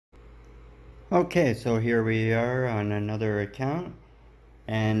Okay, so here we are on another account,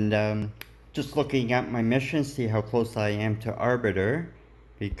 and just looking at my mission, see how close I am to Arbiter,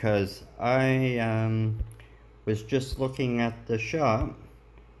 because I was just looking at the shop.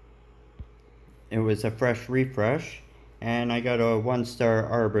 It was a fresh refresh, and I got a 1-star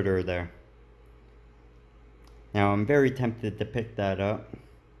Arbiter there. Now I'm very tempted to pick that up.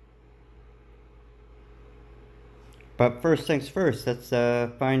 But first things first, let's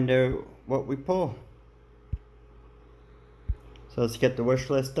find out what we pull. So let's get the wish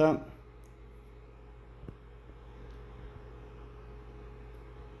list up.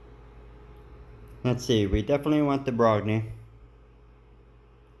 Let's see, we definitely want the Brogni.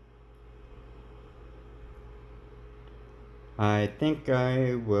 I think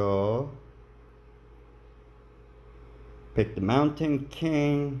I will pick the Mountain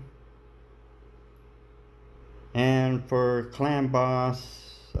King. And for Clan Boss,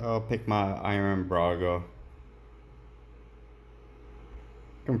 I'll pick my Iron Brago.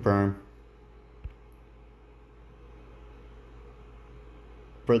 Confirm.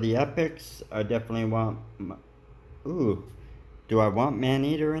 For the epics, I definitely want... Ooh, do I want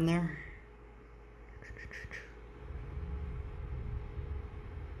Man-Eater in there?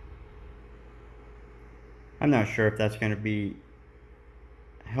 I'm not sure if that's going to be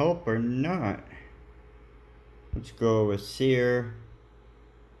help or not. Let's go with Seer.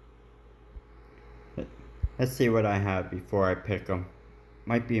 Let's see what I have before I pick them.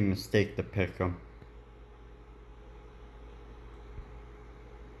 Might be a mistake to pick them.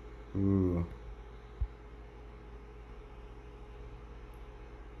 Ooh.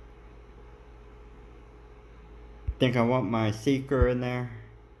 Think I want my Seeker in there.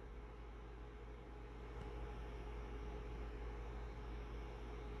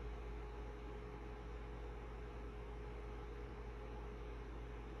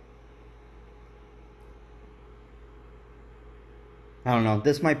 I don't know,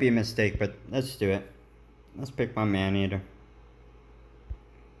 this might be a mistake, but let's do it. Let's pick my Man-Eater.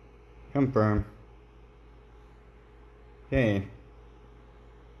 Confirm. Okay.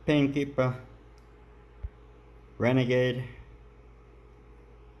 Painkeeper. Renegade.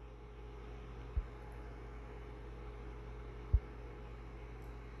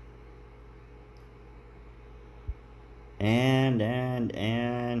 And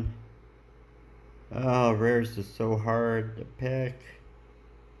oh, rares is so hard to pick.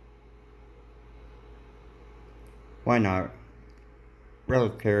 Why not?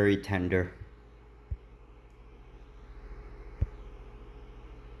 Reliquary Tender.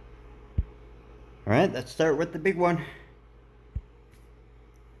 Alright, let's start with the big one.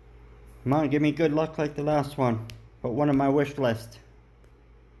 Come on, give me good luck like the last one. Put one on my wish list.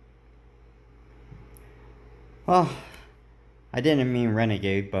 Oh, I didn't mean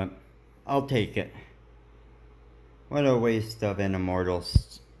Renegade, but I'll take it. What a waste of an Immortal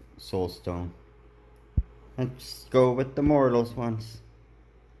Soulstone. Let's go with the Mortals ones.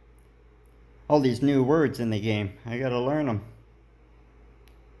 All these new words in the game, I gotta learn them.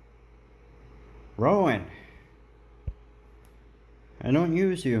 Rowan. I don't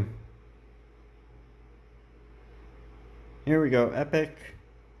use you. Here we go, epic.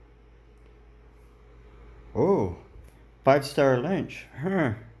 Oh, 5-star Lynch.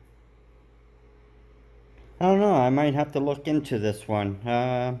 Huh. I don't know, I might have to look into this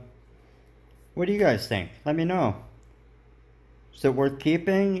one. What do you guys think? Let me know. Is it worth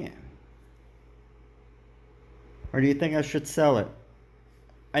keeping? Or do you think I should sell it?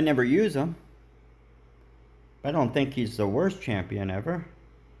 I never use him. I don't think he's the worst champion ever.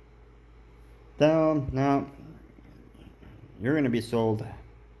 Though, no. You're gonna be sold.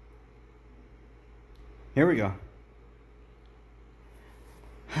 Here we go.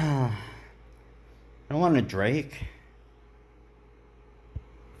 I don't want a Drake.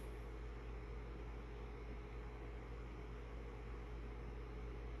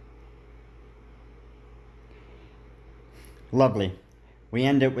 Lovely. We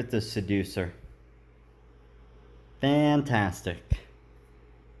end it with the Seducer. Fantastic.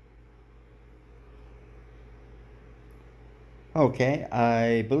 Okay,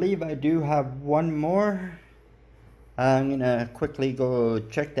 I believe I do have one more. I'm gonna quickly go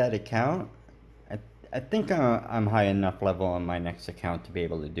check that account. I think I'm high enough level on my next account to be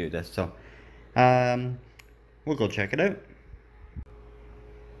able to do this, so we'll go check it out.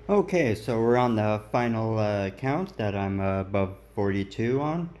 Okay, so we're on the final count that I'm above 42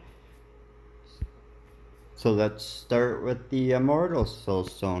 on. So let's start with the Immortal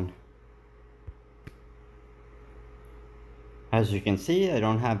Soulstone. As you can see, I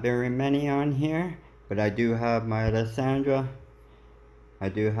don't have very many on here, but I do have my Lysandra, I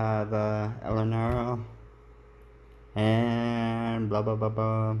do have Eleanor and blah blah blah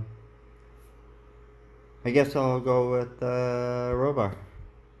blah. I guess I'll go with Robar.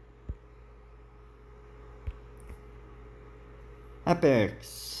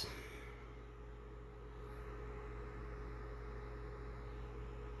 Epics.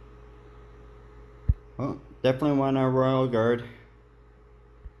 Well, definitely want a Royal Guard.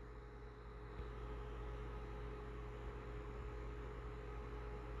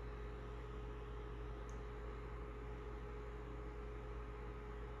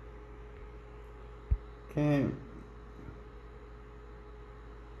 Okay.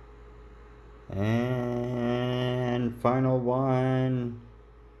 And final one.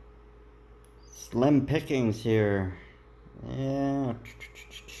 Slim pickings here. Yeah.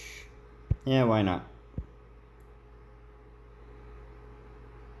 Yeah, why not?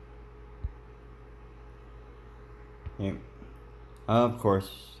 Yeah. Of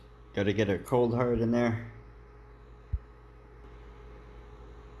course. Gotta get a cold heart in there.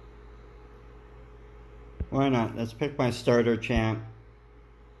 Why not? Let's pick my starter champ.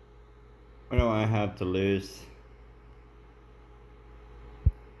 What do I have to lose?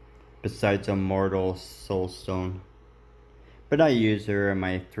 Besides a mortal soulstone. But I use her in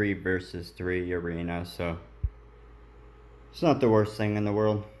my 3 versus 3 arena, so it's not the worst thing in the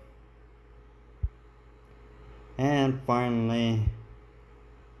world. And finally,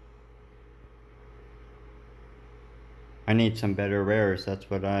 I need some better rares, that's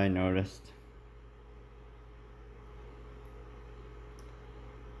what I noticed.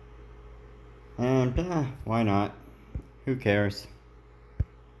 And why not? Who cares?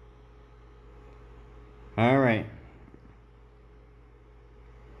 Alright.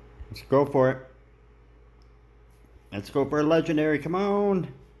 Let's go for it. Let's go for a legendary, come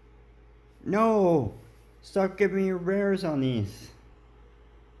on! No! Stop giving me rares on these.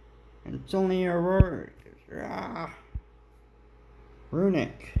 It's only a rare.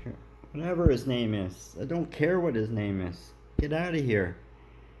 Runic. Whatever his name is. I don't care what his name is. Get out of here.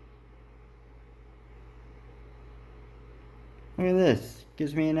 Look at this.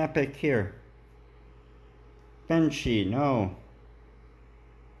 Gives me an epic here. Benshi, no.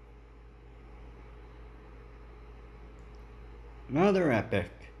 Another epic.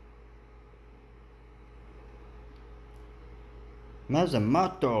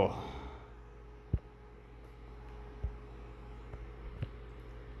 Mazamoto.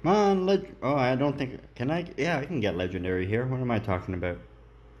 Come on, oh, I don't think... Can I? Yeah, I can get legendary here. What am I talking about?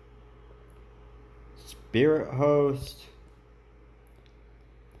 Spirit Host.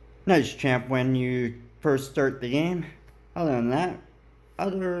 Nice champ when you first start the game. Other than that,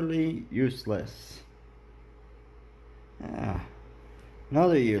 utterly useless. Ah,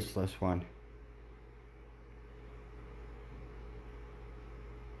 another useless one.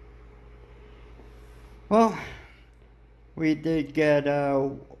 Well, we did get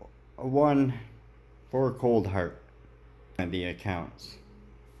a 1 for Cold Heart in the accounts.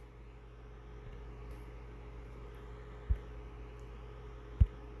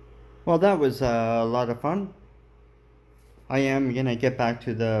 Well, that was a lot of fun. I am gonna get back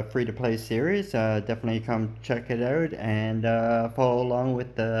to the free-to-play series. Definitely come check it out and follow along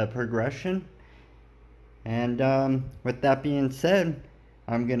with the progression. And with that being said,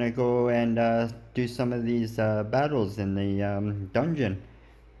 I'm gonna go and do some of these battles in the dungeon.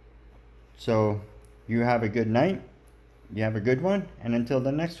 So you have a good night, you have a good one, and until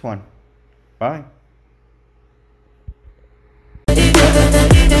the next one, bye.